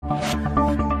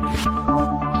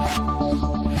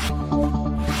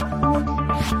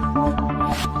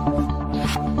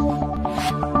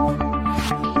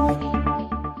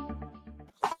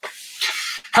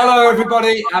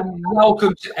everybody, and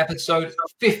welcome to episode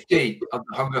 50 of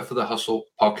the Hunger for the Hustle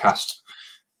podcast.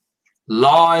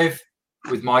 Live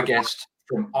with my guest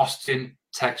from Austin,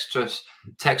 Texas,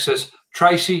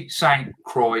 Tracy St.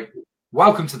 Croix.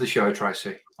 Welcome to the show,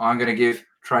 Tracy. I'm going to give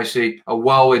Tracy a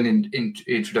whirlwind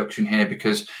introduction here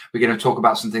because we're going to talk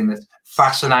about something that's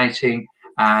fascinating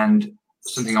and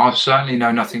something I certainly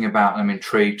know nothing about, and I'm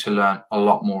intrigued to learn a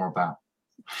lot more about.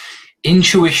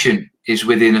 Intuition is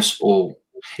within us all.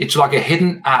 It's like a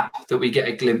hidden app that we get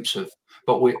a glimpse of,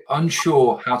 but we're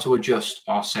unsure how to adjust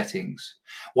our settings.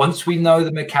 Once we know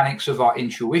the mechanics of our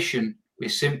intuition, we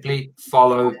simply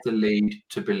follow the lead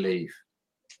to believe.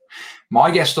 My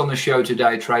guest on the show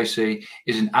today, Tracy,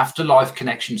 is an afterlife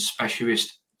connection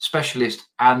specialist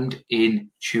and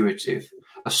intuitive,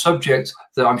 a subject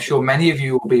that I'm sure many of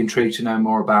you will be intrigued to know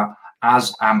more about,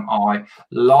 as am I.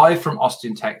 Live from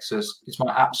Austin, Texas. It's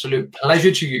my absolute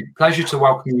pleasure to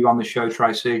welcome you on the show,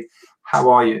 Tracy. How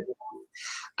are you?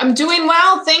 I'm doing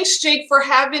well. Thanks, Jake, for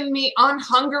having me on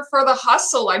Hunger for the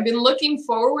Hustle. I've been looking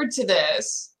forward to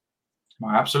this.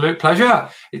 My absolute pleasure.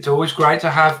 It's always great to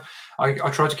have. I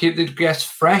try to keep the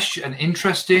guests fresh and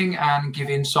interesting and give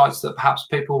insights that perhaps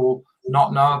people will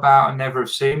not know about and never have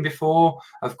seen before.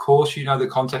 Of course, you know the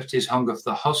context is Hunger for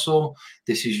the Hustle.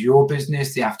 This is your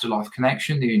business, the afterlife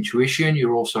connection, the intuition.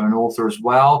 You're also an author as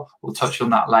well. We'll touch on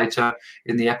that later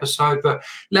in the episode. But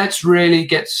let's really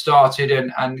get started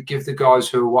and give the guys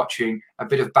who are watching a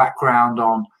bit of background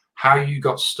on how you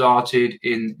got started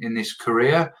in this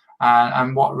career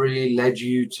and what really led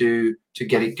you to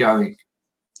get it going.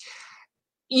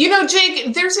 You know,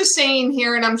 Jake, there's a saying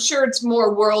here, and I'm sure it's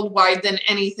more worldwide than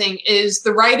anything, is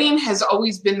the writing has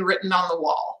always been written on the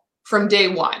wall from day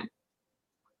one.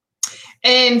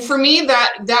 And for me,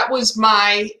 that was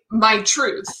my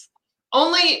truth.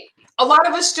 Only a lot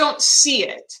of us don't see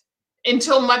it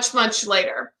until much, much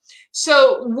later.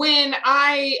 So when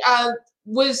I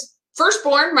was first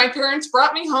born, my parents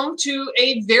brought me home to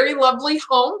a very lovely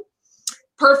home,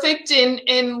 perfect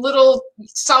in little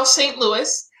South St.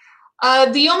 Louis.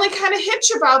 The only kind of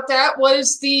hitch about that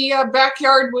was the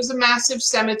backyard was a massive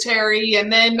cemetery,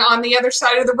 and then on the other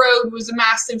side of the road was a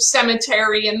massive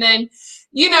cemetery, and then,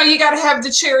 you know, you got to have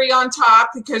the cherry on top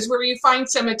because where you find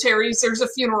cemeteries, there's a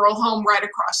funeral home right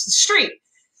across the street.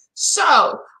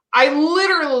 So I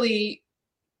literally,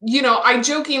 you know, I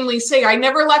jokingly say I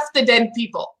never left the dead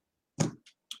people.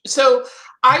 So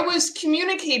I was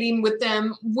communicating with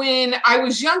them when I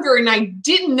was younger, and I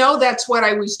didn't know that's what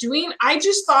I was doing. I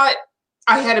just thought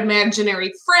I had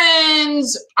imaginary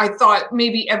friends. I thought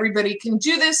maybe everybody can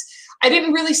do this. I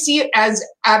didn't really see it as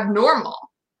abnormal.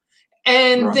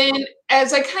 And Right. then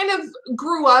as I kind of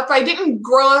grew up, I didn't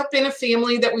grow up in a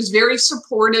family that was very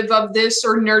supportive of this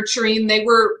or nurturing. They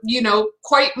were, you know,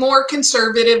 quite more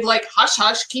conservative, like, hush,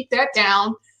 hush, keep that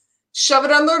down, shove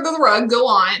it under the rug, go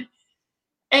on.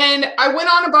 And I went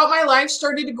on about my life,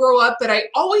 started to grow up, but I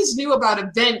always knew about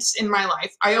events in my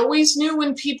life. I always knew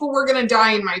when people were going to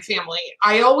die in my family.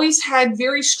 I always had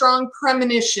very strong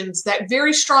premonitions, that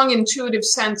very strong intuitive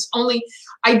sense, only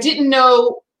I didn't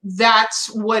know that's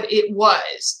what it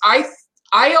was.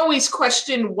 I always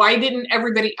questioned, why didn't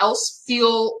everybody else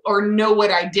feel or know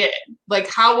what I did? Like,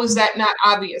 how was that not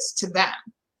obvious to them?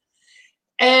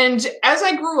 And as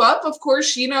I grew up, of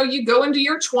course, you know, you go into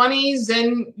your 20s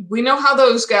and we know how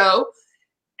those go,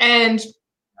 and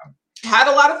had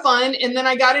a lot of fun. And then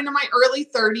I got into my early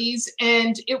 30s,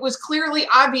 and it was clearly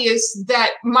obvious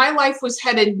that my life was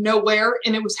headed nowhere,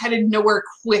 and it was headed nowhere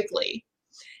quickly.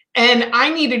 And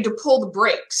I needed to pull the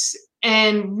brakes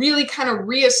and really kind of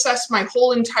reassess my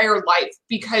whole entire life,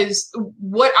 because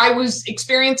what I was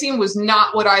experiencing was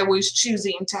not what I was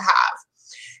choosing to have.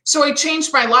 So I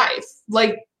changed my life,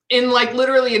 like in like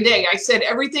literally a day. I said,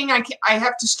 everything I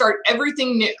have to start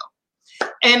everything new.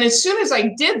 And as soon as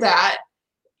I did that,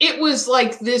 it was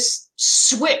like this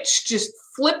switch just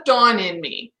flipped on in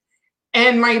me.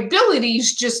 And my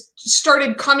abilities just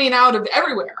started coming out of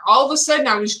everywhere. All of a sudden,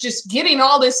 I was just getting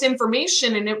all this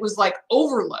information, and it was like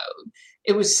overload.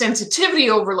 It was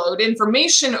sensitivity overload,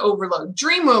 information overload,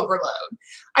 dream overload.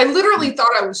 I literally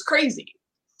thought I was crazy.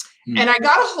 And I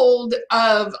got a hold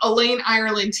of Elaine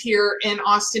Ireland here in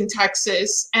Austin,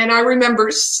 Texas. And I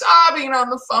remember sobbing on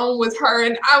the phone with her,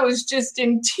 and I was just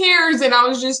in tears, and I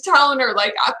was just telling her,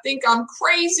 like, I think I'm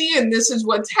crazy, and this is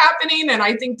what's happening, and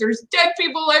I think there's dead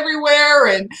people everywhere,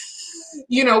 and,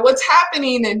 you know, what's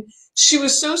happening. And she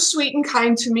was so sweet and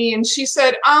kind to me. And she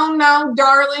said, oh, no,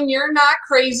 darling, you're not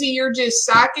crazy. You're just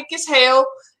psychic as hell.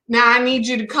 Now I need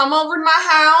you to come over to my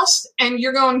house, and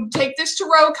you're going to take this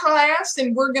tarot class,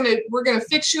 and we're gonna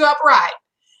fix you up right.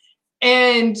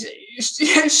 And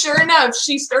sure enough,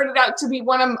 she started out to be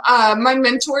one of my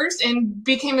mentors and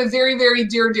became a very, very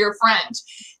dear, dear friend.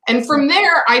 And from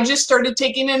there, I just started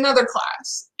taking another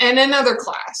class and another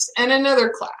class and another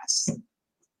class.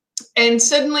 And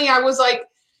suddenly I was like,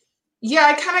 yeah,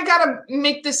 I kind of got to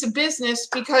make this a business,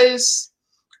 because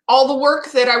all the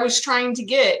work that I was trying to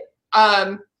get,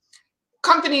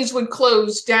 companies would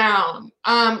close down,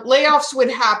 layoffs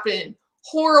would happen,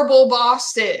 horrible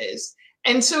bosses.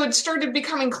 And so it started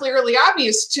becoming clearly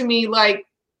obvious to me, like,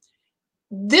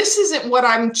 this isn't what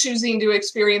I'm choosing to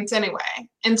experience anyway.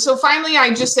 And so finally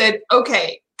I just said,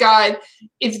 okay, God,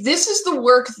 if this is the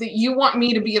work that you want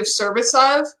me to be of service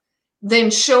of, then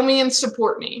show me and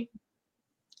support me.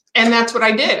 And that's what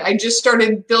I did. I just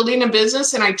started building a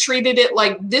business, and I treated it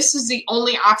like this is the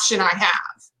only option I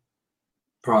have.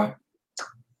 Right.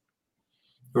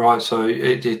 Right. So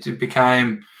it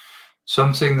became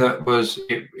something that was,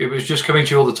 it was just coming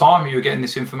to you all the time. You were getting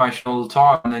this information all the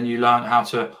time, and then you learned how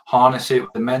to harness it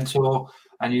with a mentor,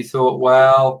 and you thought,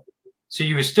 well, so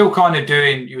you were still kind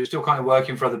of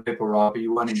working for other people, right? But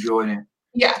you weren't enjoying it.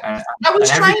 Yeah. I was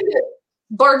trying to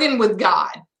bargain with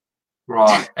God.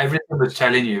 Right. Everything was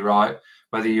telling you, right,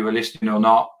 whether you were listening or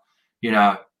not,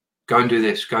 go and do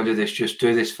this, just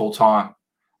do this full time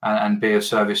and be of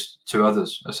service to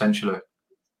others, essentially.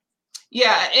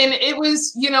 Yeah, and it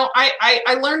was,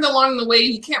 I learned along the way,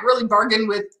 you can't really bargain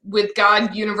with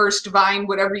God, universe, divine,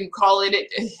 whatever you call it.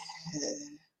 It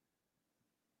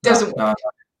doesn't work.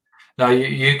 No,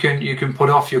 you can put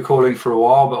off your calling for a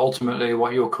while, but ultimately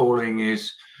what your calling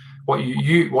is, what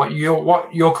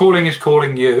your calling is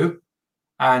calling you,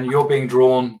 and you're being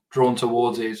drawn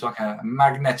towards it. It's like a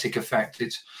magnetic effect.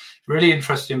 It's really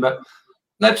interesting, but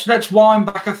let's wind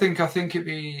back. I think it'd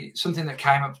be something that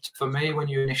came up for me when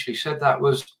you initially said that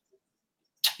was,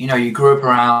 you grew up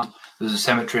around, there was a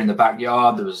cemetery in the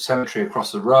backyard, there was a cemetery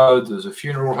across the road, there was a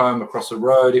funeral home across the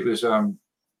road. It was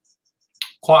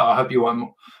quite, I hope you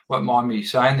won't mind me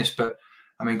saying this, but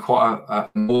I mean, quite a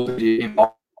morbid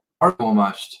environment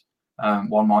almost.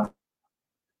 One might.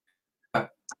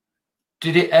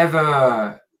 Did it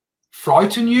ever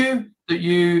frighten you that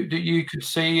you could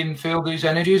see and feel these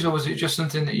energies, or was it just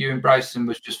something that you embraced and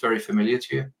was just very familiar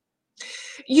to you?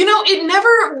 It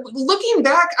never, looking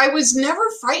back, I was never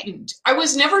frightened. I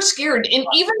was never scared. And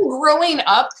even growing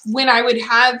up, when I would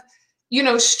have,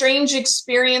 strange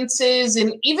experiences,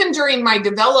 and even during my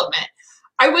development,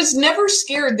 I was never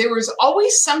scared. There was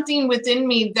always something within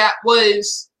me that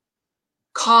was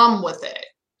calm with it.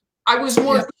 I was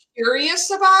more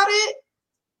curious about it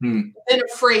than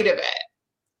afraid of it.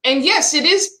 And yes, it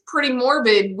is pretty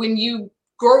morbid when you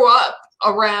grow up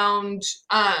around,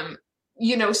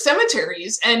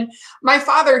 cemeteries. And my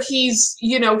father, he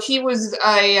was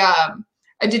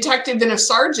a detective and a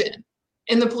sergeant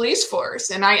in the police force.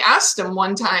 And I asked him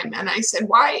one time, and I said,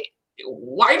 why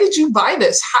did you buy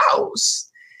this house?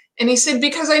 And he said,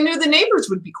 because I knew the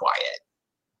neighbors would be quiet.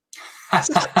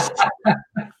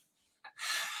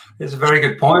 It's a very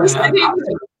good point.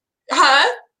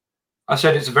 I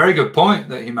said it's a very good point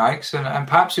that he makes, and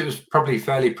perhaps it was probably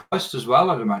fairly priced as well,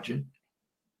 I'd imagine.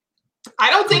 I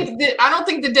don't think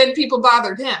the dead people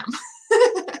bothered him.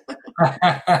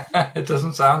 It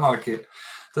doesn't sound like it.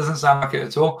 Doesn't sound like it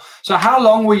at all. So how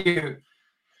long were you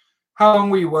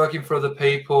working for other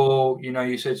people?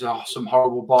 You said some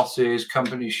horrible bosses,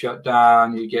 companies shut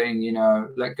down, you're getting,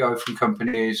 let go from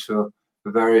companies for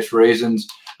various reasons.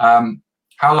 How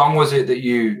long was it that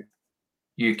you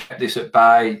kept this at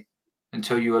bay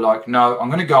until you were like, no, I'm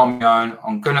going to go on my own.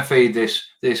 I'm going to feed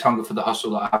this hunger for the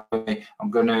hustle that I have with me.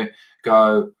 I'm going to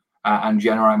go and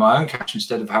generate my own cash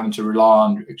instead of having to rely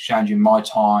on exchanging my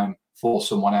time for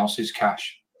someone else's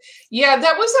cash. Yeah,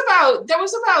 that was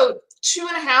about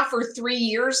 2.5 or 3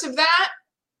 years of that.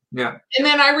 Yeah. And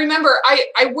then I remember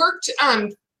I worked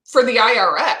for the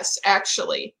IRS,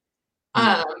 actually.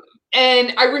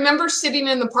 And I remember sitting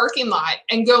in the parking lot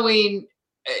and going,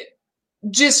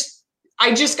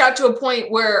 I just got to a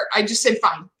point where I just said,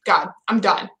 fine, God, I'm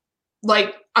done.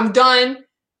 Like, I'm done.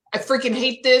 I freaking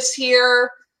hate this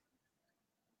here.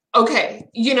 Okay.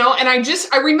 And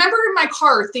I remember in my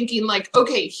car thinking, like,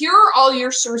 okay, here are all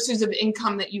your sources of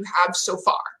income that you have so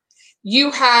far.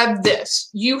 You have this,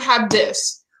 you have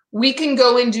this. We can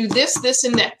go and do this, this,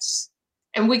 and this.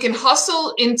 And we can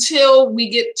hustle until we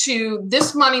get to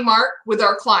this money mark with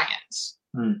our clients.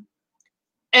 And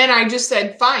I just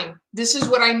said, fine, this is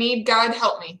what I need. God,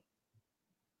 help me.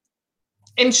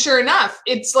 And sure enough,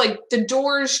 it's like the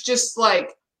doors just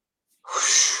like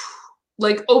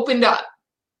opened up.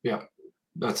 Yeah.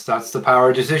 That's the power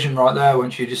of decision right there.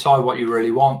 Once you decide what you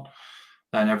really want,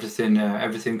 then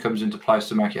everything comes into place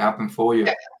to make it happen for you.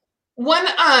 When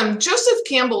Joseph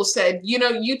Campbell said,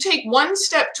 you take one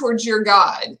step towards your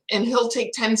God and he'll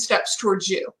take 10 steps towards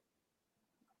you.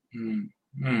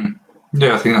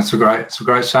 Yeah, I think that's a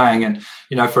great saying. And,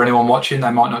 for anyone watching,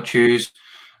 they might not choose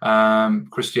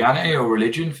Christianity or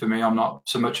religion. For me, I'm not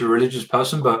so much a religious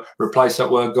person, but replace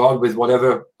that word God with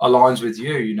whatever aligns with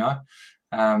you,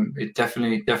 it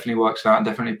definitely works out and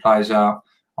definitely plays out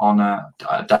on a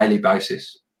daily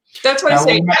basis. That's what I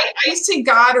say. I say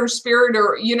God or spirit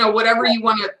or, whatever you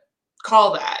want to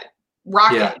call that.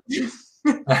 Rocket.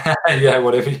 Yeah. Yeah,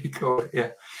 whatever you call it.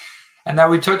 Yeah. And now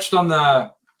we touched on the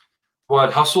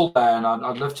word hustle there, and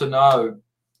I'd love to know,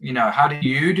 how do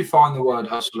you define the word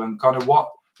hustle and kind of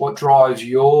what drives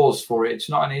yours for it? It's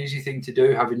not an easy thing to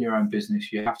do, having your own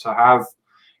business. You have to have,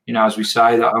 as we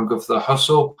say, that hunger for the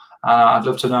hustle. I'd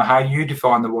love to know how you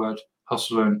define the word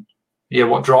hustle and,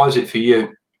 what drives it for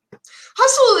you.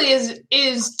 Hustle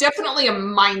is definitely a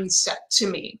mindset to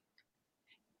me.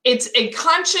 It's a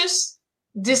conscious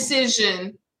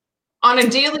decision on a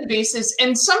daily basis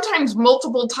and sometimes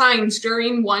multiple times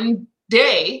during one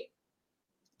day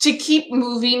to keep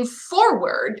moving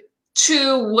forward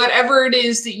to whatever it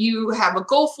is that you have a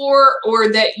goal for or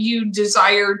that you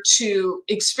desire to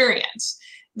experience.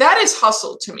 That is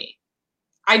hustle to me.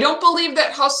 I don't believe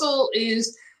that hustle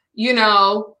is,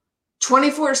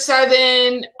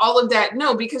 24/7, all of that.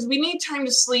 No, because we need time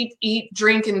to sleep, eat,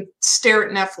 drink, and stare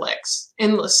at Netflix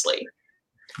endlessly.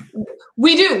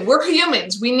 We do. We're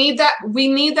humans. We need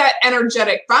that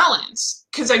energetic balance,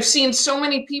 because I've seen so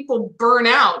many people burn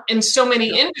out in so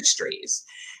many industries.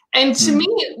 And to me,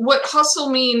 what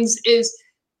hustle means is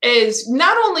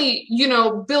not only,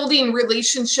 building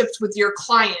relationships with your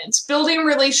clients, building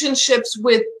relationships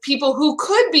with people who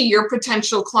could be your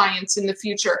potential clients in the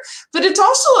future, but it's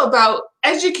also about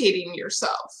educating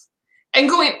yourself and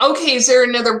going, okay, is there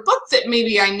another book that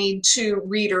maybe I need to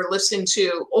read or listen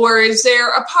to? Or is there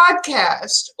a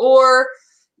podcast or,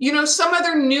 some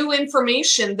other new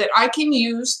information that I can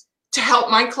use to help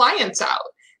my clients out?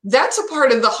 That's a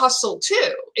part of the hustle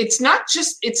too. It's not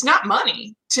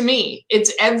money to me.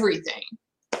 It's everything.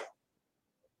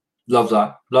 Love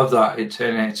that.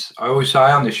 I always say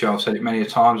on this show, I've said it many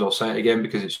times, I'll say it again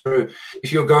because it's true.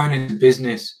 If you're going into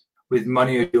business with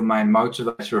money as your main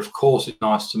motivator, of course it's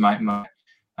nice to make money.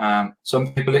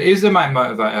 Some people, it is the main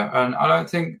motivator, and I don't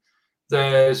think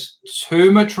there's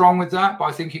too much wrong with that, but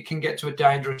I think it can get to a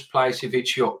dangerous place if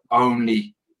it's your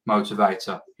only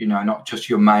motivator, not just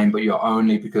your main, but your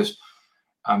only, because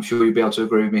I'm sure you'll be able to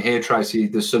agree with me here, Tracy.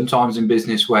 There's sometimes in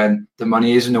business when the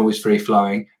money isn't always free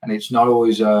flowing and it's not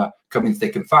always coming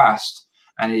thick and fast.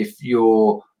 And if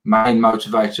your main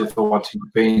motivator for wanting to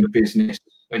be in business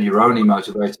and your only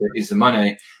motivator is the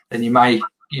money, then you may,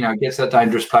 get to that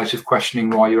dangerous place of questioning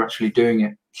why you're actually doing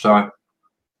it. So,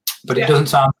 but it doesn't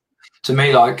sound to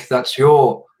me like that's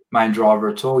your main driver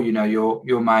at all.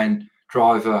 Your main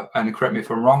driver, and correct me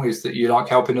if I'm wrong, is that you like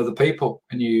helping other people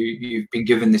and you've been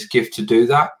given this gift to do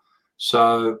that.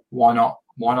 So why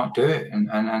not do it and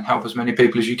help as many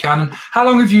people as you can? And how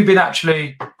long have you been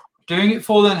actually doing it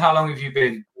for then? How long have you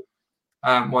been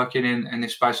working in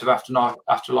this space of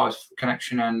afterlife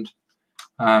connection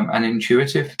and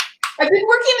intuitive? I've been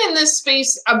working in this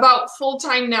space about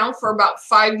full-time now for about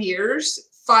 5 years,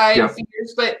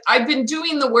 but I've been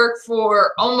doing the work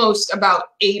for almost about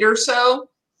 8 or so.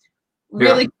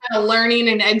 Really kind of learning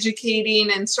and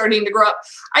educating and starting to grow up.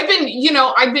 I've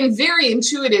been very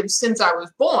intuitive since I was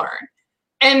born.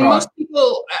 And most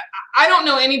people, I don't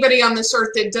know anybody on this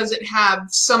earth that doesn't have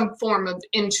some form of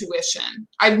intuition.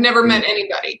 I've never met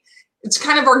anybody. It's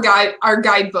kind of our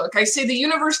guidebook. I say the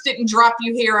universe didn't drop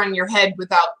you here on your head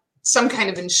without some kind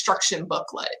of instruction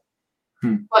booklet.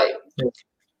 But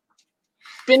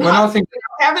been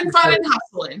having fun and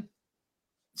hustling.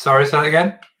 Sorry, say that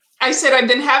again? I said I've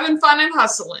been having fun and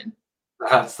hustling.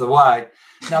 That's the way.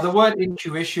 Now, the word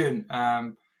intuition,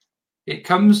 it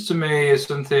comes to me as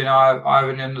something I have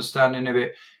an understanding of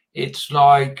it. It's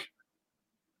like,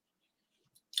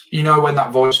 when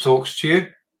that voice talks to you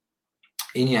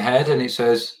in your head and it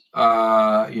says,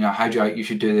 hey, Jake, you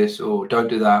should do this, or don't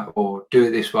do that, or do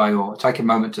it this way, or take a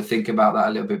moment to think about that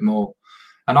a little bit more.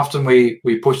 And often we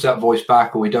push that voice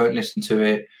back, or we don't listen to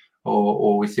it,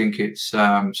 or we think it's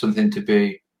something to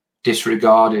be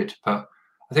disregarded. But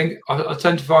I think I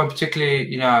tend to find,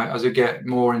 particularly, as I get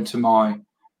more into I'm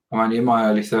only in my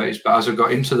early 30s, but as I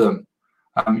got into them,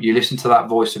 you listen to that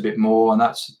voice a bit more, and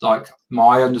that's like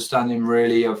my understanding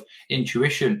really of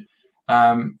intuition.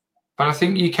 But I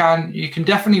think you can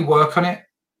definitely work on it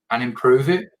and improve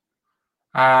it.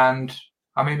 And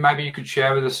I mean, maybe you could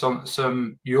share with us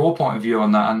some your point of view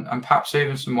on that, and perhaps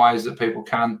even some ways that people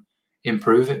can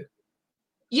improve it.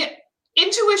 Yeah,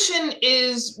 intuition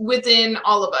is within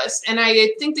all of us. And I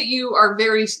think that you are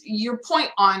your point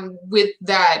on with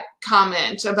that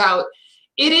comment about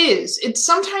it's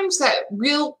sometimes that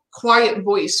real quiet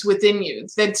voice within you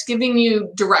that's giving you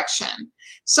direction.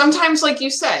 Sometimes, like you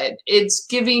said, it's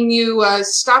giving you a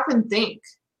stop and think,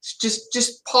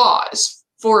 just pause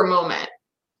for a moment,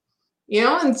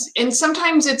 and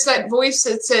sometimes it's that voice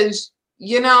that says,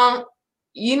 you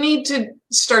need to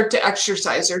start to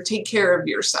exercise or take care of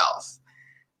yourself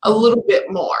a little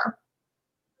bit more.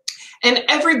 And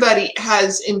everybody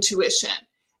has intuition,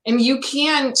 and you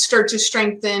can start to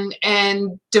strengthen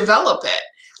and develop it.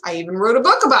 I even wrote a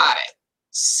book about it.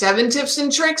 7 tips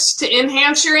and tricks to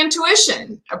enhance your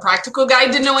intuition, a practical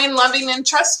guide to knowing, loving, and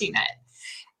trusting it.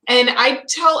 And I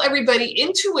tell everybody,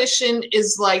 intuition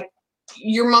is like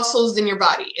your muscles in your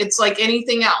body. It's like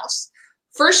anything else.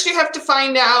 First, you have to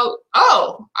find out,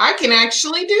 oh, I can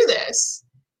actually do this.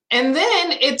 And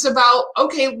then it's about,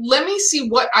 okay, let me see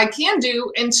what I can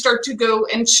do and start to go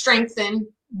and strengthen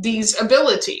these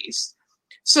abilities.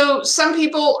 So some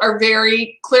people are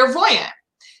very clairvoyant.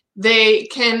 They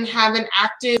can have an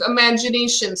active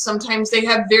imagination. Sometimes they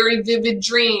have very vivid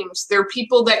dreams. They're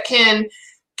people that can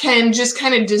just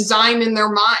kind of design in their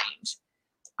mind.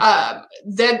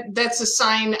 That's a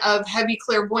sign of heavy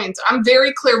clairvoyance. I'm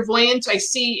very clairvoyant. I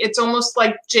see, it's almost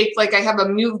like, Jake, like I have a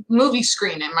movie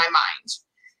screen in my mind.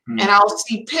 And I'll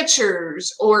see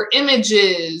pictures or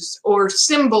images or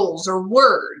symbols or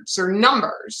words or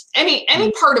numbers.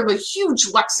 Any part of a huge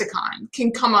lexicon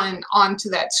can come onto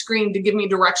that screen to give me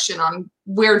direction on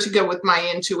where to go with my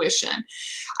intuition.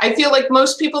 I feel like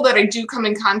most people that I do come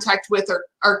in contact with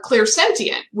are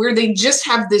clairsentient, where they just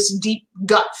have this deep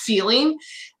gut feeling.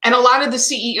 And a lot of the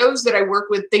CEOs that I work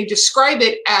with, they describe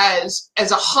it as a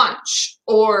hunch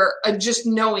or a just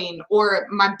knowing, or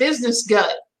my business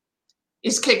gut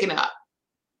is kicking up.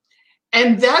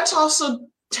 And that's also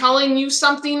telling you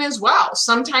something as well.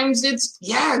 Sometimes it's,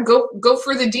 go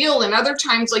for the deal. And other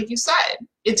times, like you said,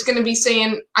 it's going to be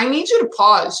saying, I need you to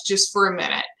pause just for a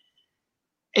minute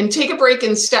and take a break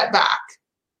and step back.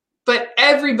 But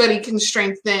everybody can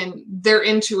strengthen their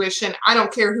intuition. I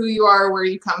don't care who you are or where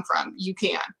you come from. You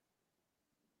can.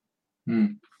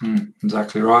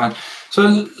 Exactly right.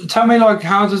 So tell me, like,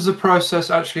 how does the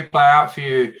process actually play out for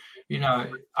you?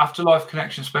 Afterlife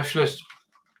connection specialist,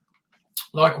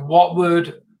 like, what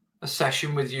would a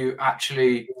session with you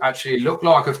actually look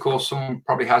like? Of course, someone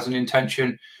probably has an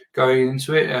intention going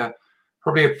into it.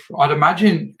 I'd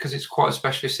imagine, because it's quite a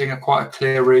specialist thing, quite a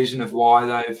clear reason of why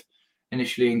they've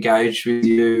initially engaged with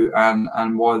you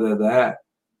and why they're there.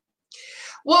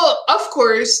 Well, of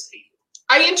course,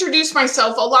 I introduce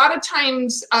myself. A lot of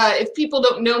times, if people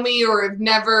don't know me or have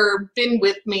never been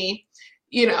with me,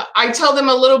 I tell them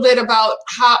a little bit about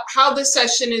how the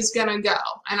session is going to go.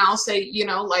 And I'll say,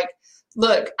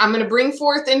 look, I'm going to bring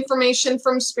forth information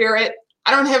from spirit.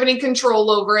 I don't have any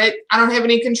control over it. I don't have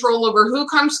any control over who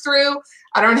comes through.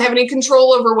 I don't have any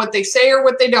control over what they say or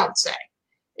what they don't say.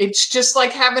 It's just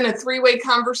like having a 3-way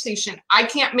conversation. I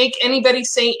can't make anybody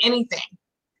say anything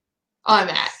on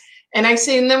that. And I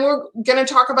say, and then we're going to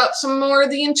talk about some more of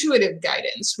the intuitive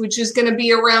guidance, which is going to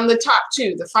be around the top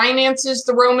 2, the finances,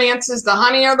 the romances, the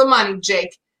honey or the money,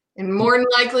 Jake. And more than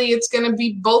likely, it's going to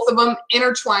be both of them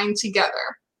intertwined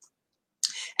together.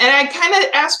 And I kind of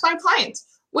ask my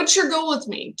clients, what's your goal with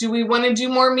me? Do we want to do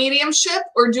more mediumship,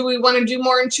 or do we want to do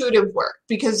more intuitive work?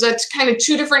 Because that's kind of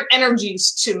 2 different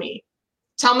energies to me.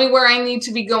 Tell me where I need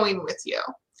to be going with you.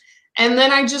 And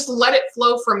then I just let it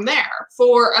flow from there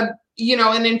for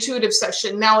an intuitive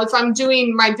session. Now, if I'm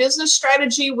doing my business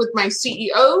strategy with my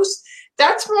CEOs,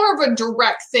 that's more of a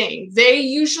direct thing. They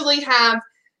usually have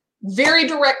very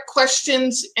direct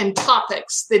questions and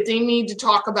topics that they need to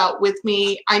talk about with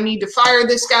me. I need to fire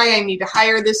this guy. I need to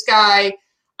hire this guy.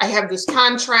 I have this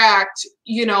contract.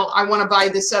 I want to buy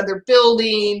this other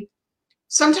building.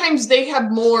 Sometimes they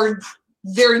have more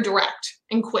very direct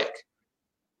and quick.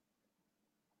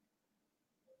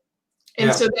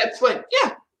 And so that's what,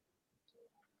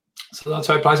 So that's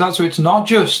how it plays out. So it's not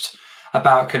just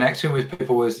about connecting with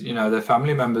people with, their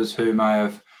family members who may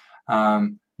have,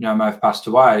 may have passed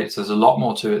away. There's a lot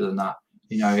more to it than that.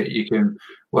 You can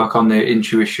work on the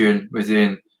intuition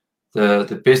within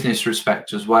the business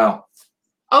respect as well.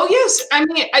 Oh, yes. I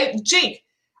mean, Jake,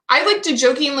 I like to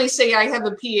jokingly say I have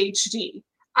a PhD.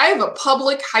 I have a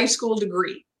public high school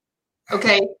degree.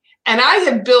 Okay. And I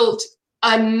have built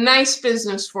a nice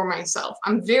business for myself.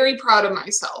 I'm very proud of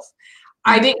myself.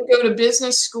 I didn't go to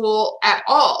business school at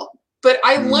all, but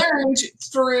I learned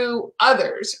through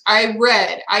others. I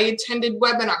read, I attended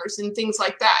webinars and things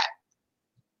like that.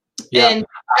 Yeah. And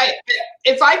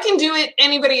if I can do it,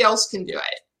 anybody else can do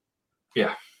it.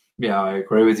 Yeah. Yeah, I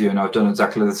agree with you. And I've done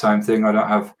exactly the same thing. I don't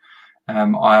have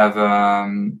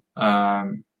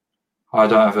I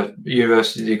don't have a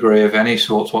university degree of any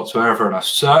sorts whatsoever, and I've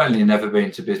certainly never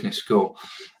been to business school.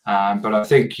 But I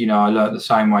think, I learned the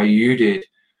same way you did,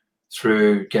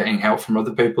 through getting help from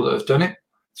other people that have done it,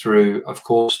 through, of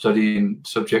course, studying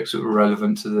subjects that were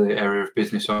relevant to the area of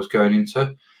business I was going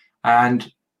into,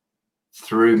 and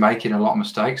through making a lot of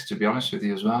mistakes, to be honest with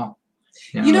you, as well.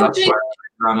 That's where I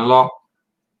learn a lot.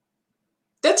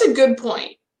 That's a good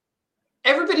point.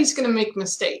 Everybody's going to make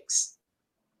mistakes.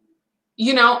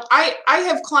 I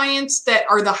have clients that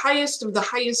are the highest of the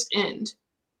highest end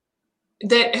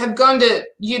that have gone to,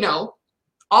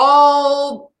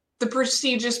 all the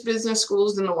prestigious business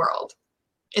schools in the world,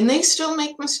 and they still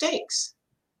make mistakes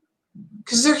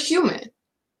because they're human.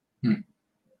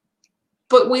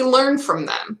 But we learn from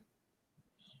them.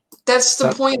 That's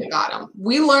the point about them.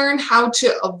 We learn how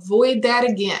to avoid that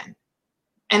again,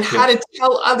 and how to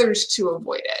tell others to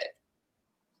avoid it.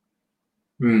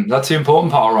 That's the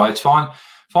important part, right? It's fine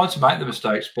to make the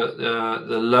mistakes, but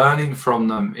the learning from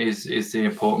them is the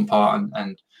important part,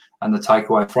 and the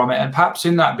takeaway from it. And perhaps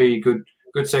in that be good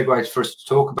segue for us to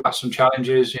talk about some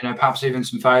challenges, perhaps even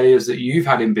some failures that you've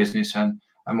had in business and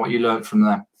what you learned from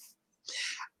them.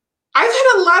 I've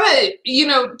had a lot of,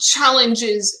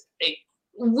 challenges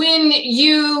when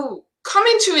you come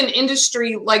into an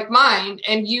industry like mine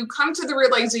and you come to the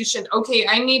realization, okay,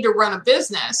 I need to run a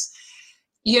business.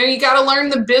 You got to learn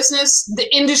the business,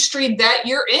 the industry that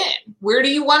you're in. Where do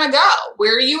you want to go?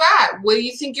 Where are you at? What do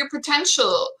you think your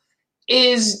potential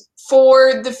is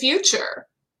for the future?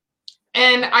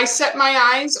 And I set my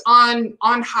eyes on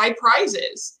high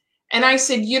prizes. And I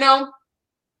said,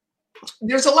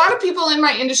 there's a lot of people in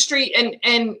my industry and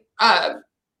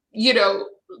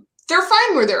they're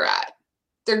fine where they're at.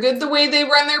 They're good the way they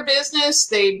run their business.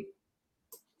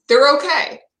 They're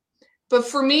okay. But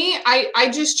for me, I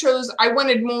just chose, I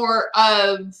wanted more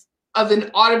of an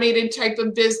automated type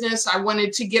of business. I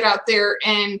wanted to get out there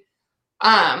and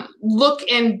look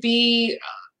and be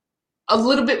a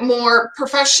little bit more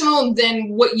professional than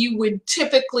what you would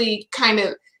typically kind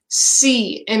of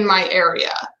see in my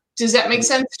area. Does that make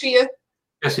sense to you?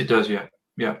 Yes, it does. Yeah.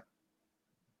 Yeah.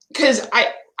 Because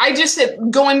I just said,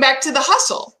 going back to the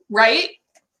hustle, right?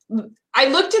 I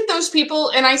looked at those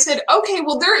people and I said, okay,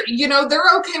 well, they're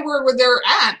okay where they're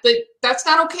at, but that's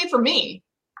not okay for me.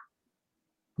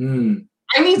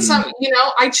 I need some,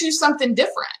 I choose something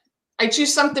different. I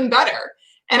choose something better.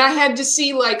 And I had to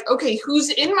see, like, okay, who's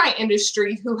in my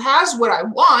industry who has what I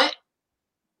want?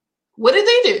 What did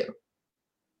they do?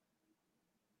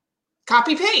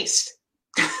 Copy paste.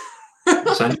 Yeah.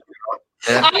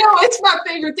 I know, it's my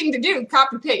favorite thing to do,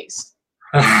 copy paste.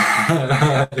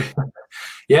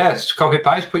 Yes, copy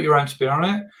paste, put your own spin on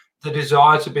it. The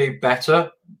desire to be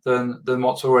better than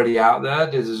what's already out there,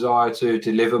 the desire to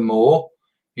deliver more,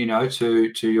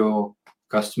 to your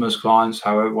customers, clients,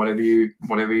 however,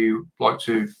 whatever you like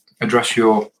to address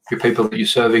your people that you're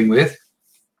serving with.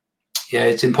 Yeah,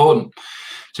 it's important.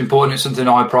 It's important. It's something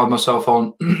I pride myself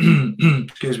on,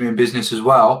 excuse me, in business as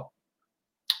well,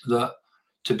 that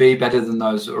to be better than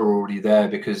those that are already there,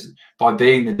 because by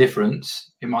being the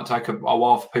difference, it might take a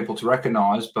while for people to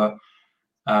recognize, but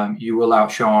you will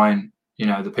outshine,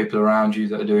 the people around you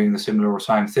that are doing the similar or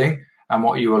same thing. And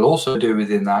what you will also do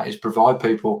within that is provide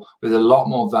people with a lot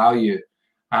more value.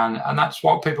 And that's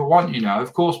what people want,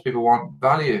 Of course, people want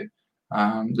value.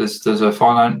 There's a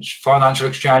financial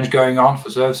exchange going on for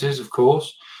services, of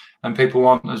course, and people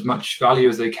want as much value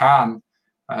as they can.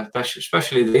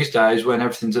 Especially these days when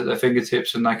everything's at their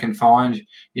fingertips and they can find,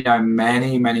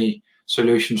 many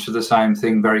solutions for the same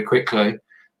thing very quickly.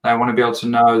 They want to be able to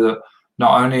know that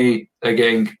not only they're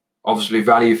getting obviously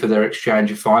value for their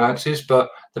exchange of finances, but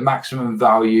the maximum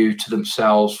value to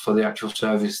themselves for the actual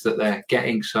service that they're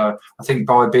getting. So I think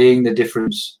by being the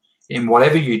difference in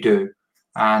whatever you do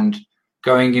and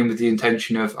going in with the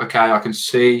intention of, okay, I can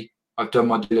see, I've done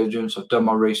my diligence, I've done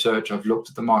my research, I've looked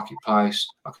at the marketplace,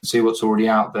 I can see what's already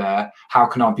out there. How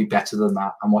can I be better than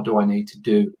that? And what do I need to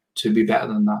do to be better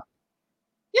than that?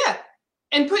 Yeah.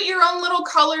 And put your own little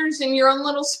colors and your own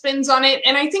little spins on it.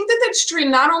 And I think that that's true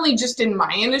not only just in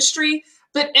my industry,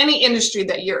 but any industry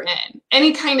that you're in.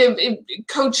 Any kind of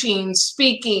coaching,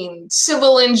 speaking,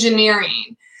 civil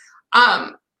engineering.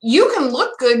 You can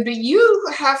look good, but you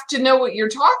have to know what you're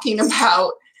talking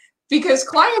about, because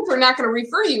clients are not going to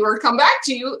refer you or come back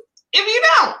to you if you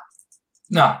don't.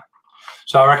 No.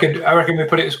 So I reckon we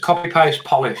put it as copy, paste,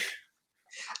 polish.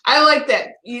 I like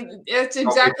that. That's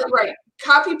exactly right.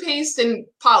 Copy, paste, and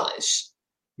polish.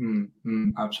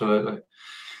 Absolutely.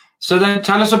 So then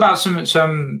tell us about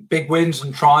some big wins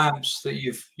and triumphs that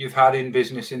you've had in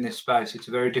business in this space. It's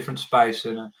a very different space,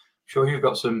 and I'm sure you've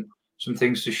got some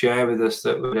things to share with us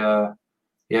that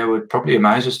would probably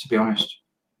amaze us, to be honest.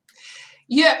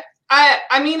 Yeah,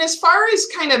 I mean, as far as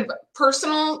kind of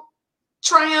personal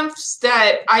triumphs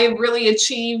that I really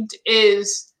achieved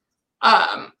is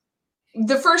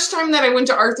the first time that I went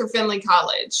to Arthur Findlay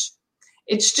College.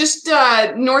 It's just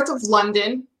north of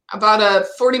London, about a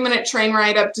 40-minute train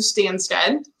ride up to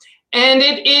Stansted. And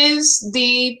it is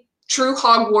the true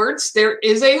Hogwarts. There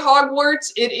is a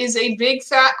Hogwarts. It is a big,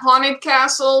 fat, haunted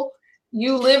castle.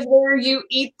 You live there, you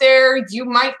eat there, you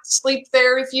might sleep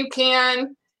there if you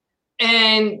can.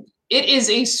 And it is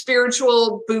a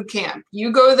spiritual boot camp.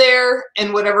 You go there,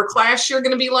 and whatever class you're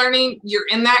going to be learning, you're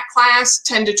in that class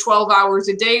 10 to 12 hours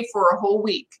a day for a whole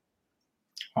week.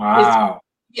 Wow.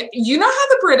 You know how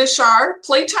the British are.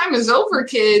 Playtime is over,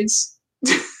 kids.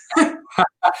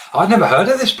 I've never heard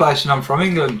of this place, and I'm from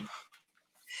England.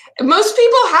 Most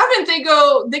people haven't. They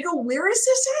go, where is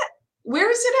this at? Where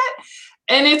is it at?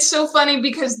 And it's so funny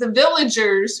because the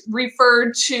villagers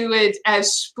referred to it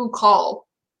as Spook Hall.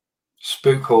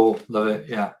 Spook Hall, love it,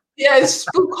 yeah. Yeah,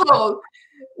 Spook Hall.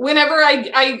 Whenever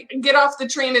I get off the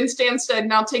train in Stansted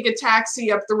and I'll take a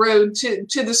taxi up the road to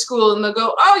the school, and they'll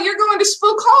go, "Oh, you're going to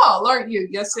Spook Hall, aren't you?"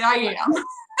 Yes, I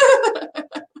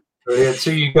am. Brilliant.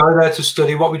 So you go there to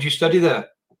study. What would you study there?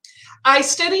 I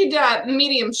studied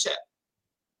mediumship.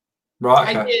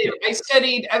 Right. Okay. I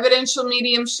studied evidential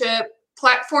mediumship.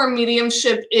 Platform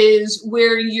mediumship is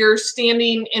where you're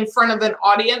standing in front of an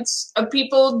audience of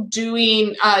people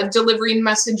doing delivering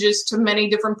messages to many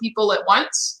different people at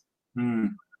once.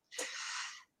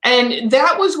 And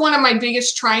that was one of my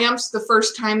biggest triumphs the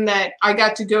first time that I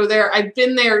got to go there. I've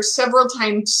been there several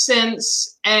times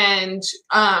since, and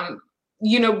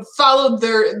followed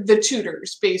the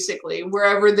tutors basically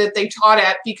wherever that they taught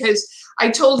at, because I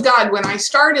told God when I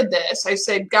started this, I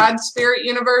said, God, Spirit,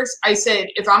 Universe, I said,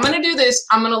 if I'm going to do this,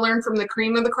 I'm going to learn from the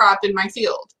cream of the crop in my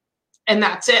field. And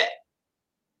that's it.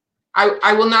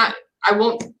 I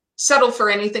won't settle for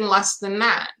anything less than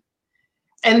that.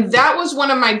 And that was one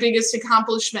of my biggest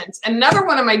accomplishments. Another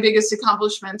one of my biggest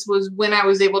accomplishments was when I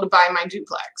was able to buy my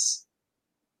duplex.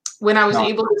 When I was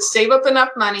able to save up enough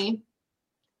money,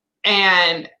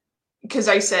 and because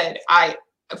I said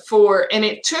and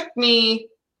it took me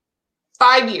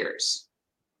 5 years.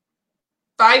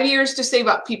 5 years to save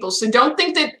up, people. So don't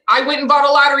think that I went and bought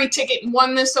a lottery ticket and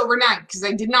won this overnight, because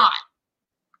I did not.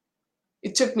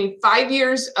 It took me 5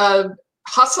 years of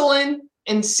hustling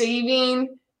and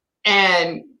saving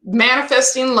and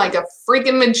manifesting like a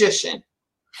freaking magician.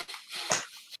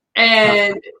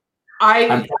 And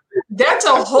that's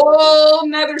a whole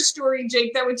nother story,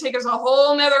 Jake. That would take us a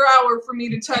whole nother hour for me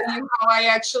to tell you how I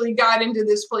actually got into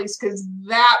this place, because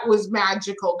that was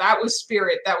magical. That was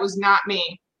spirit. That was not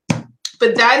me.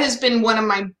 But that has been one of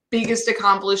my biggest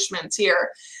accomplishments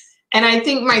here. And I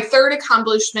think my third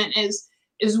accomplishment is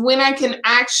when I can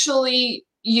actually,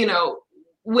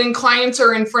 when clients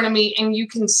are in front of me and you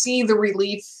can see the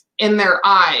relief in their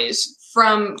eyes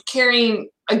from carrying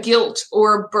a guilt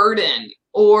or a burden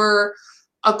or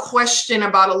a question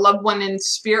about a loved one in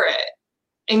spirit,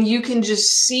 and you can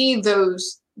just see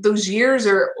those years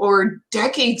or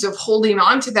decades of holding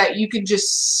on to that. You could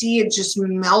just see it just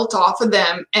melt off of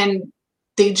them, and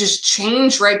they just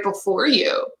change right before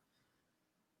you.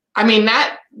 I mean,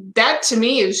 that to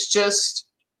me is just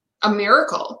a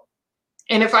miracle.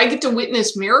 And if I get to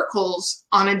witness miracles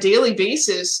on a daily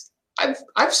basis,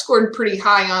 I've scored pretty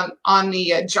high on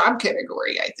the job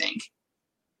category, I think.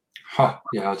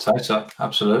 Yeah, I'd say so.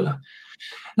 Absolutely.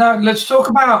 Now let's talk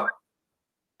about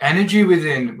energy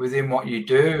within what you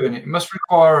do, and it must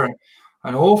require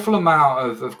an awful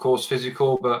amount of course,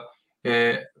 physical, but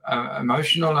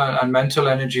emotional and mental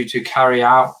energy to carry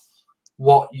out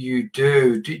what you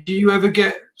do. Do you ever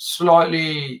get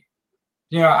slightly,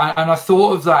 and I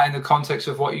thought of that in the context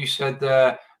of what you said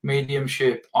there,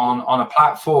 mediumship on a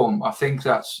platform. I think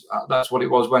that's what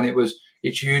it was when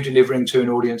it's you delivering to an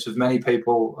audience of many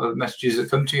people messages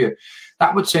that come to you.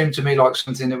 That would seem to me like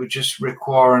something that would just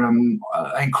require an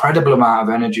incredible amount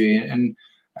of energy. And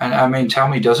I mean, tell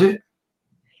me, does it?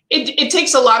 It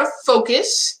takes a lot of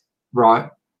focus. Right.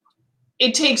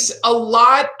 It takes a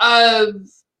lot of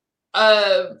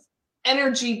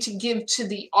energy to give to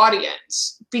the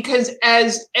audience, because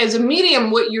as a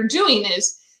medium, what you're doing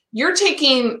is you're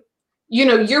taking,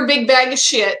 your big bag of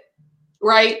shit,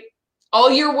 right? All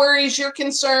your worries, your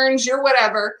concerns, your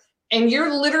whatever, and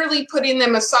you're literally putting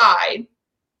them aside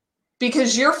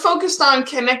because you're focused on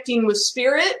connecting with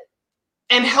spirit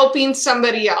and helping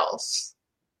somebody else.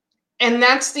 And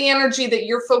that's the energy that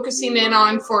you're focusing in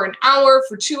on for an hour,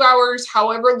 for 2 hours,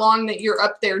 however long that you're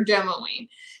up there demoing.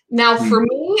 Now, for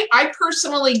me, I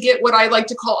personally get what I like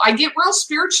to call, I get real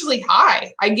spiritually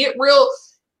high. I get real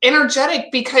energetic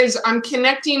because I'm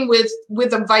connecting with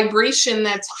a vibration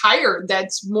that's higher,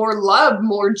 that's more love,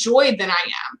 more joy than I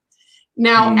am.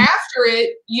 Now, after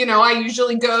it, I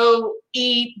usually go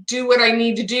eat, do what I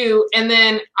need to do, and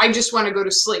then I just want to go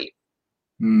to sleep.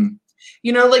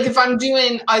 Like if I'm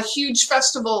doing a huge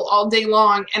festival all day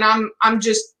long and I'm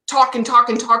just talking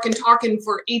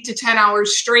for 8 to 10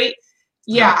 hours straight.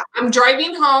 Yeah, I'm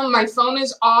driving home. My phone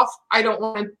is off. I don't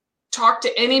want to talk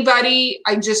to anybody.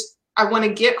 I want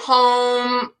to get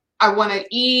home. I want to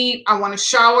eat. I want to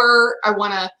shower. I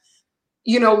want to,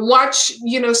 watch,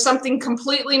 something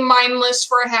completely mindless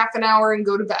for a half an hour and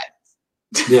go to bed.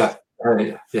 Yeah,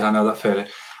 I know that feeling.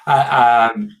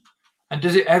 And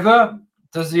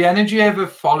does the energy ever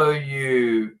follow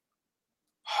you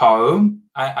home?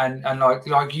 And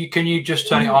like you, can you just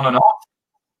turn it on and off?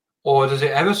 Or does it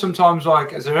ever sometimes,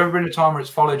 like, has there ever been a time where it's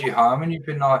followed you home and you've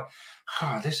been like,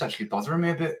 this is actually bothering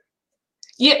me a bit?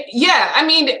 Yeah. I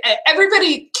mean,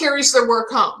 everybody carries their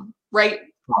work home, right?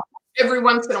 Every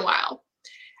once in a while.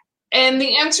 And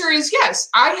the answer is yes.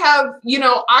 I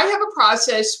have a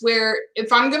process where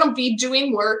if I'm going to be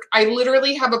doing work, I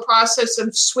literally have a process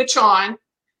of switch on.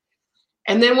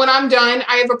 And then when I'm done,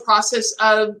 I have a process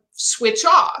of switch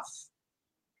off.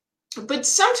 But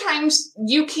sometimes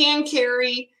you can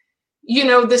carry,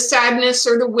 the sadness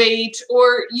or the weight,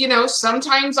 or,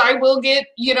 sometimes I will get,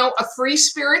 a free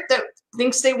spirit that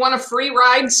thinks they want a free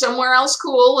ride somewhere else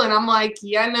cool. And I'm like,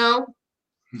 yeah, no,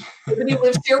 nobody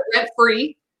lives here rent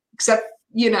free, except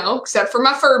for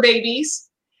my fur babies.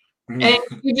 And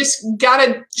you just got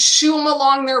to shoo them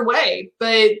along their way.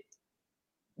 But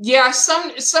yeah,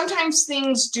 sometimes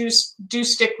things do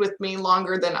stick with me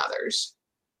longer than others.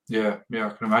 Yeah, I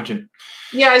can imagine.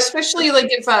 Yeah, especially like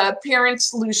if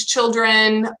parents lose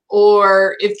children,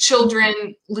 or if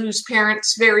children lose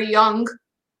parents very young,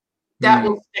 that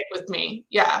will stick with me.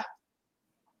 Yeah,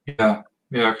 I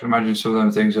can imagine some of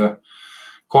them things are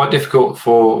quite difficult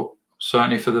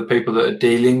certainly for the people that are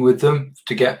dealing with them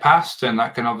to get past, and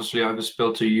that can obviously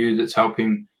overspill to you that's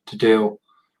helping to deal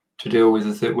with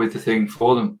the thing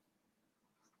for them.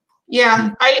 Yeah,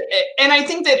 I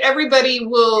think that everybody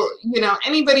will,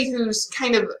 anybody who's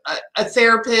kind of a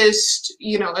therapist,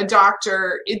 a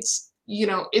doctor, it's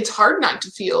hard not to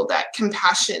feel that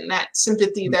compassion, that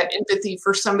sympathy, that empathy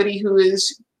for somebody who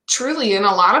is truly in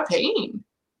a lot of pain.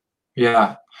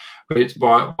 Yeah, but it's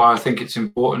why I think it's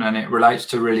important, and it relates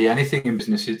to really anything in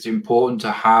business. It's important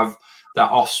to have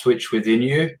that off switch within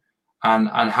you and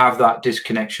have that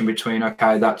disconnection between,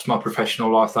 okay, that's my professional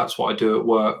life, that's what I do at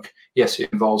work. Yes, it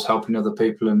involves helping other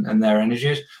people and their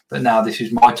energies, but now this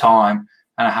is my time,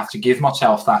 and I have to give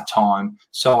myself that time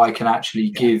so I can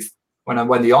actually give, when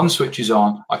the on switch is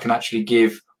on, I can actually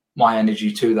give my energy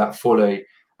to that fully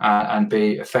and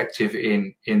be effective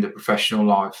in the professional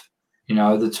life.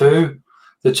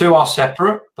 The two are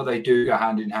separate, but they do go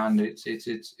hand in hand. It's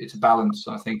a balance.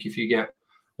 I think if you get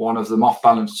one of them off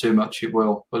balance too much, it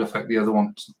will affect the other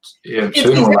one sooner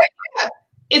or later.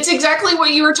 It's exactly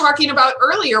what you were talking about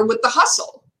earlier with the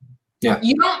hustle. Yeah.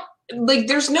 You don't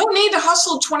there's no need to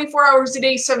hustle 24 hours a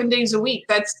day, 7 days a week.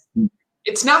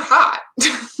 It's not hot.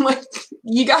 Like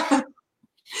you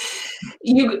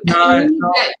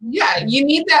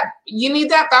need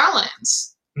that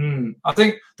balance. I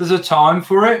think there's a time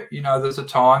for it. There's a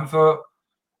time for,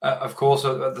 of course,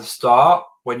 at the start,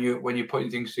 when you're putting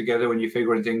things together, when you're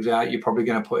figuring things out, you're probably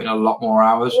going to put in a lot more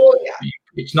hours. Oh, yeah.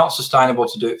 It's not sustainable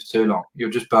to do it for too long.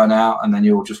 You'll just burn out, and then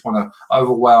you'll just want to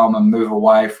overwhelm and move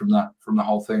away from the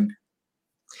whole thing.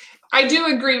 I do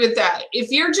agree with that. If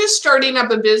you're just starting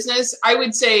up a business, I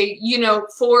would say,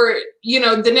 for,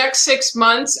 the next 6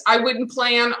 months, I wouldn't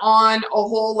plan on a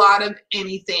whole lot of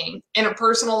anything in a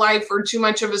personal life or too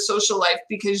much of a social life,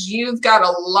 because you've got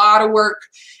a lot of work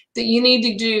that you need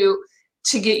to do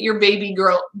to get your baby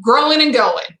growing and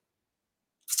going.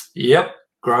 Yep.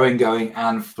 Growing, going,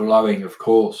 and flowing, of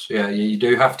course. Yeah, you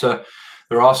do have to.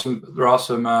 There are some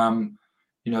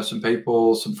some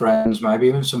people, some friends, maybe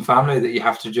even some family that you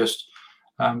have to just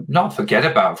not forget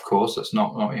about. Of course, that's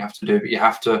not what you have to do, but you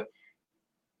have to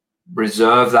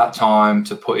reserve that time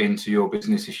to put into your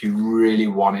business if you really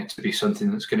want it to be something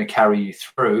that's going to carry you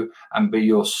through and be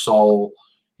your sole,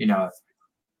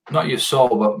 not your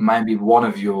sole, but maybe one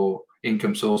of your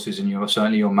income sources, and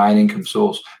certainly your main income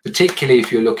source, particularly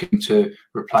if you're looking to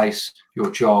replace your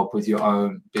job with your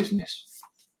own business.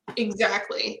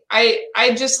 Exactly.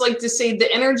 I just like to say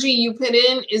the energy you put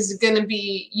in is going to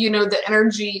be, the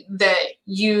energy that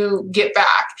you get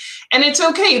back. And it's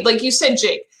okay. Like you said,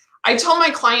 Jake, I tell my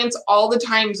clients all the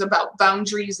times about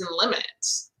boundaries and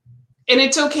limits. And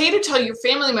it's okay to tell your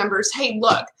family members, hey,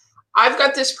 look, I've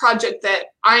got this project that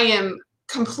I am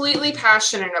completely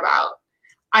passionate about.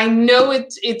 I know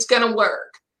it's going to work.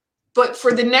 But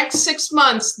for the next 6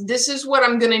 months, this is what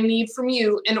I'm going to need from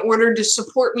you in order to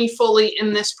support me fully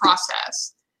in this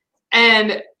process.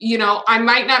 And, I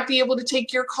might not be able to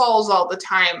take your calls all the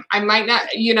time. I might not,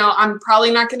 I'm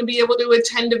probably not going to be able to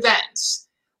attend events.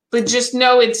 But just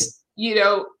know it's,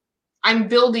 I'm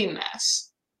building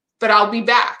this. But I'll be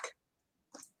back.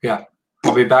 Yeah,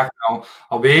 I'll be back.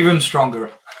 I'll be even stronger.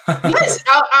 Yes,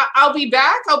 I'll be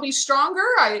back. I'll be stronger.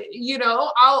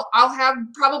 I'll have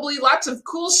probably lots of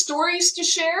cool stories to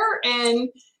share, and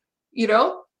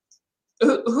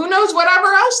who knows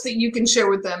whatever else that you can share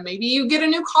with them. Maybe you get a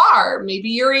new car. Maybe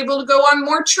you're able to go on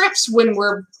more trips when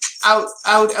we're out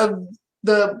of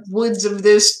the woods of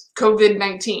this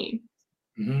COVID-19.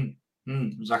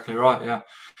 Exactly right. Yeah.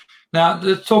 Now,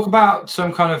 let's talk about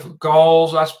some kind of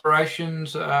goals,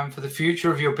 aspirations for the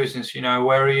future of your business.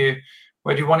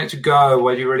 Where do you want it to go?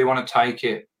 Where do you really want to take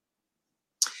it?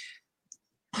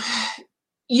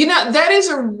 That is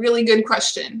a really good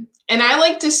question. And I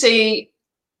like to say,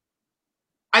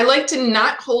 I like to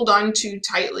not hold on too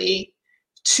tightly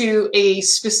to a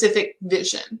specific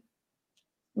vision.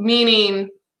 Meaning,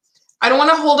 I don't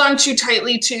want to hold on too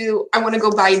tightly to, I want to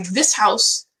go buy this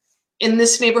house in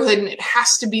this neighborhood and it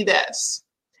has to be this.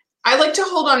 I like to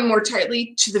hold on more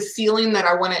tightly to the feeling that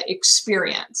I want to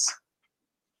experience.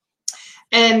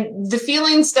 And the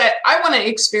feelings that I want to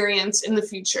experience in the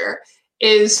future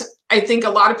is, I think a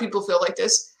lot of people feel like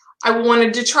this. I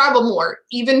wanted to travel more,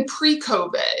 even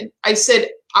pre-COVID. I said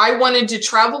I wanted to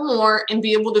travel more and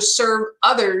be able to serve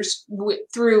others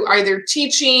through either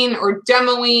teaching or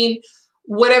demoing,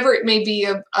 whatever it may be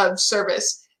of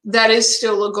service. That is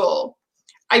still a goal.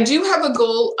 I do have a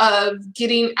goal of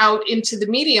getting out into the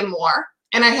media more.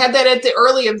 And I had that at the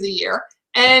early of the year.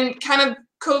 And kind of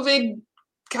COVID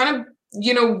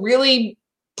really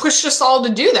pushed us all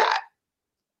to do that.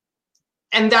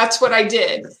 And that's what I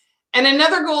did. And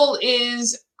another goal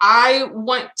is I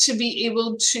want to be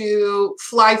able to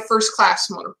fly first class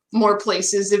more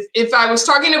places. If I was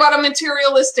talking about a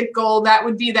materialistic goal, that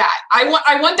would be that. I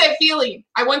want that feeling.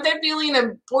 I want that feeling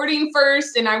of boarding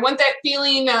first, and I want that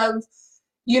feeling of,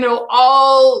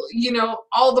 all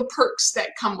the perks that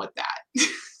come with that.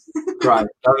 Right,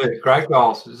 great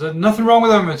goals. There's nothing wrong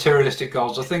with them materialistic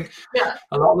goals. I think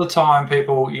a lot of the time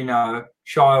people,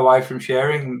 shy away from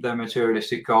sharing their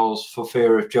materialistic goals for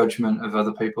fear of judgment of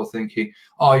other people thinking,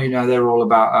 they're all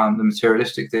about the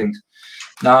materialistic things.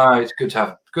 No, it's good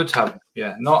to have.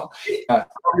 Yeah, not. You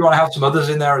want to have some others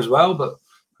in there as well, but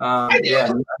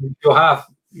you sure have.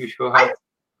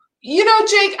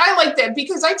 Jake, I like that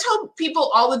because I tell people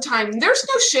all the time, there's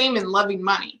no shame in loving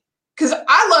money. Because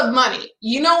I love money.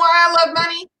 You know why I love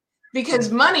money? Because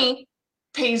money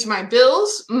pays my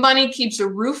bills. Money keeps a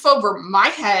roof over my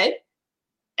head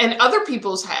and other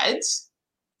people's heads.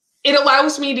 It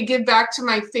allows me to give back to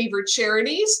my favorite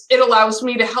charities. It allows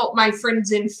me to help my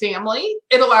friends and family.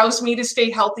 It allows me to stay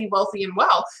healthy, wealthy, and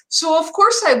well. So, of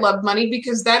course, I love money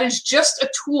because that is just a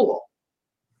tool.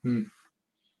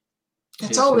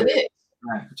 That's all it is.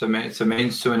 It's a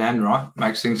means to an end, right?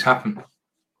 Makes things happen.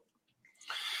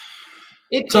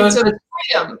 It's a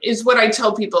freedom is what I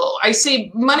tell people. I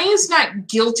say money is not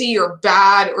guilty or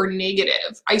bad or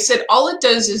negative. I said all it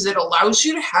does is it allows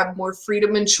you to have more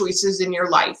freedom and choices in your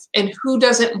life. And who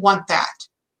doesn't want that?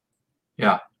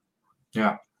 Yeah.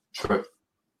 True.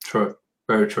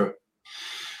 Very true.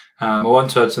 I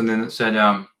once heard something that said,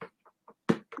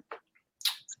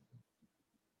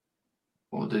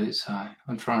 what did it say?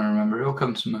 I'm trying to remember. It'll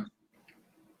come to me.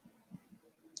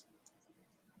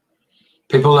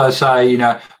 People that say,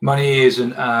 money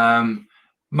isn't, people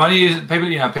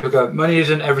go, money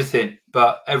isn't everything,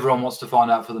 but everyone wants to find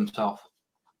out for themselves.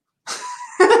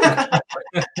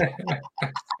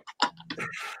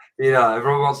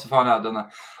 Everyone wants to find out, don't they?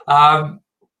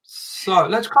 So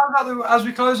let's close out as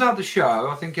we close out the show.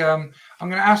 I think I'm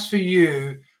going to ask for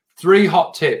you 3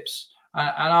 hot tips,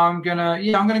 and I'm going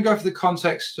to go for the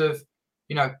context of,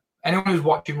 anyone who's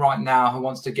watching right now who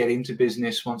wants to get into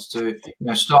business, wants to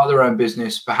start their own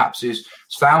business, perhaps has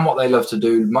found what they love to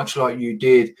do, much like you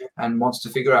did, and wants to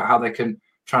figure out how they can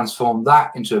transform that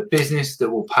into a business that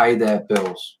will pay their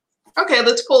bills. Okay,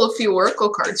 let's pull a few oracle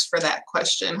cards for that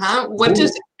question, huh? What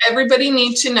does everybody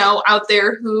need to know out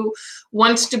there who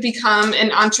wants to become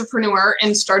an entrepreneur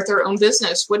and start their own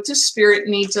business? What does Spirit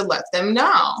need to let them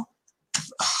know?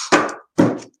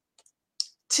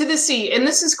 To the Sea, and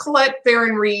this is Colette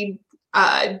Baron Reed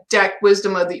deck,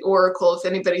 Wisdom of the Oracle. If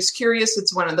anybody's curious,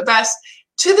 it's one of the best.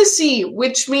 To the Sea,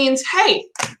 which means, hey,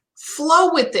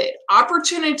 flow with it.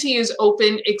 Opportunity is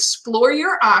open. Explore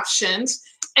your options.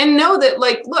 And know that,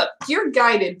 like, look, you're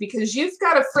guided because you've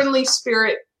got a friendly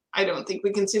spirit. I don't think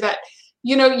we can see that.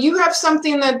 You know, you have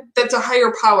something that's a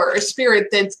higher power, a spirit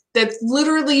that's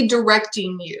literally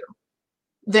directing you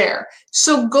there.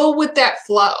 So go with that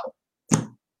flow.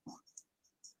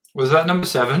 Was that number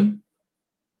 7?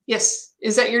 Yes.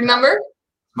 Is that your number?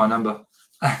 My number.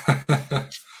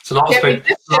 It's a lot of speed.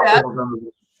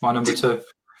 My number 2.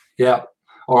 Yeah.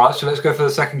 All right. So let's go for the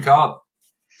second card.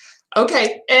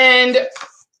 Okay. And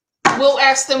we'll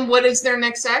ask them what is their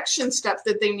next action step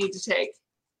that they need to take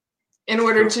in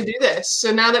order to do this.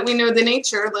 So now that we know the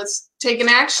nature, let's take an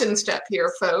action step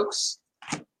here, folks.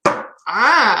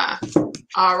 All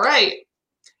right.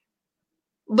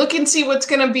 Look and see what's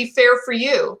going to be fair for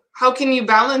you. How can you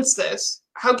balance this?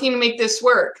 How can you make this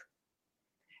work?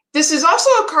 This is also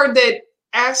a card that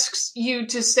asks you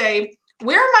to say,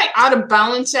 where am I out of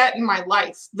balance at in my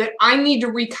life that I need to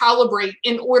recalibrate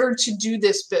in order to do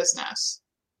this business?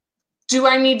 Do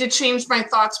I need to change my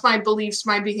thoughts, my beliefs,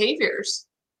 my behaviors?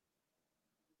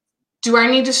 Do I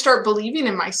need to start believing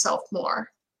in myself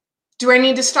more? Do I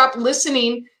need to stop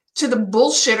listening to the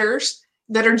bullshitters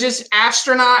that are just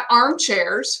astronaut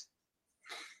armchairs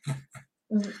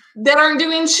that aren't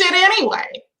doing shit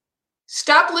anyway?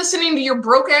 Stop listening to your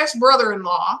broke-ass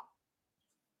brother-in-law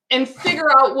and figure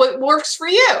out what works for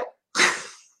you.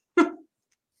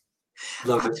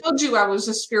 I told you I was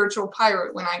a spiritual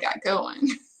pirate when I got going.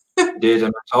 Did,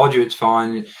 and I told you it's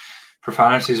fine.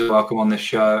 Profanities are welcome on this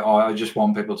show. I just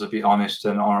want people to be honest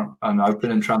and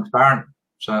open and transparent.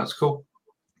 So that's cool.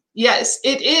 Yes,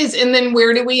 it is. And then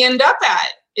where do we end up at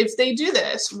if they do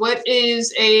this? What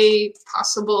is a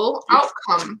possible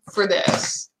outcome for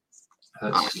this?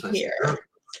 Here.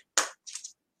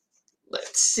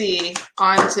 Let's see.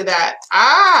 On to that.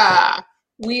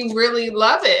 We really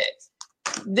love it.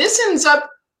 This ends up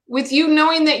with you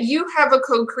knowing that you have a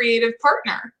co-creative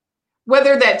partner.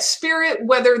 Whether that's spirit,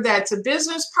 whether that's a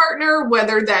business partner,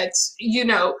 whether that's, you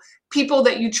know, people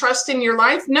that you trust in your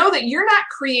life, know that you're not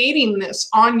creating this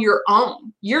on your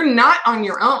own. You're not on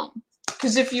your own.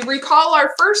 Because if you recall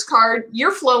our first card,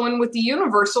 you're flowing with the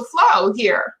universal flow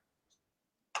here.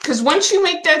 Because once you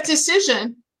make that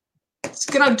decision,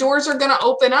 doors are going to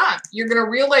open up. You're going to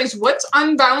realize what's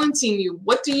unbalancing you.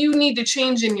 What do you need to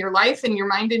change in your life and your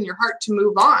mind and your heart to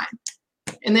move on?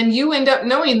 And then you end up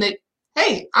knowing that,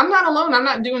 hey, I'm not alone. I'm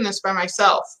not doing this by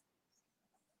myself.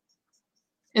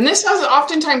 And this has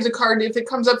oftentimes a card, if it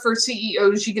comes up for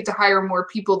CEOs, you get to hire more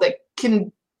people that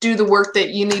can do the work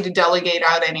that you need to delegate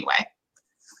out anyway.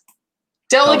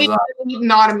 Delegate and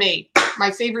automate.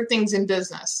 My favorite things in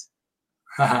business.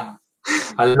 I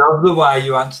love the way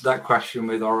you answered that question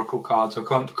with oracle cards. I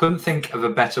couldn't think of a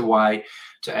better way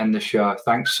to end the show.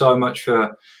 Thanks so much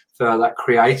for that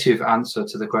creative answer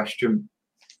to the question.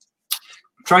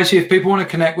 Tracy, if people want to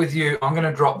connect with you, I'm going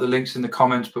to drop the links in the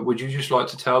comments, but would you just like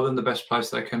to tell them the best place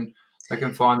they can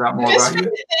find out more about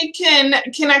you? They can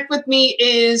connect with me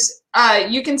is,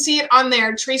 you can see it on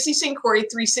there,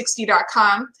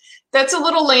 TracyStCorey360.com. That's a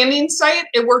little landing site.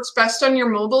 It works best on your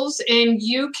mobiles, and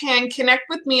you can connect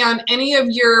with me on any of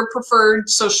your preferred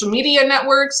social media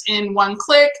networks in one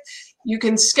click. You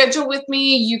can schedule with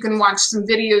me. You can watch some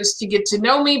videos to get to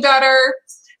know me better.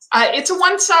 It's a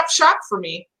one-stop shop for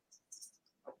me.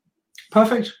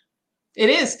 Perfect. It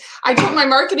is. I told my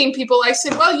marketing people, I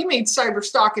said, well, you made cyber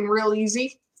stalking real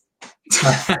easy.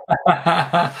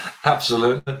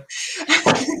 Absolutely.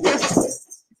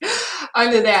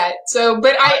 Under that. So,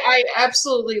 but I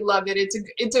absolutely love it.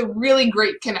 It's a really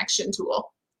great connection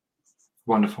tool.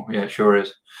 Wonderful. Yeah, it sure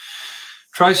is.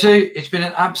 Tracy, it's been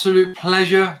an absolute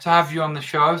pleasure to have you on the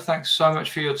show. Thanks so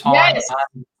much for your time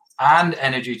and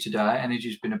energy today. Energy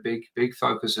has been a big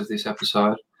focus of this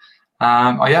episode.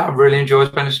 I really enjoyed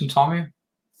spending some time with you.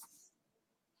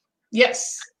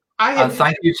 Yes, I have. And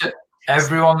thank you to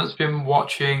everyone that's been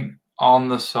watching on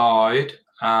the side.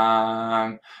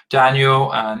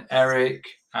 Daniel and Eric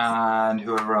and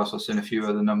whoever else. I've seen a few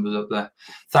other numbers up there.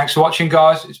 Thanks for watching,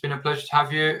 guys. It's been a pleasure to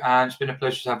have you, and it's been a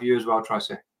pleasure to have you as well,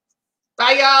 Tracy.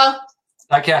 Bye, y'all.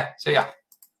 Take care. See ya.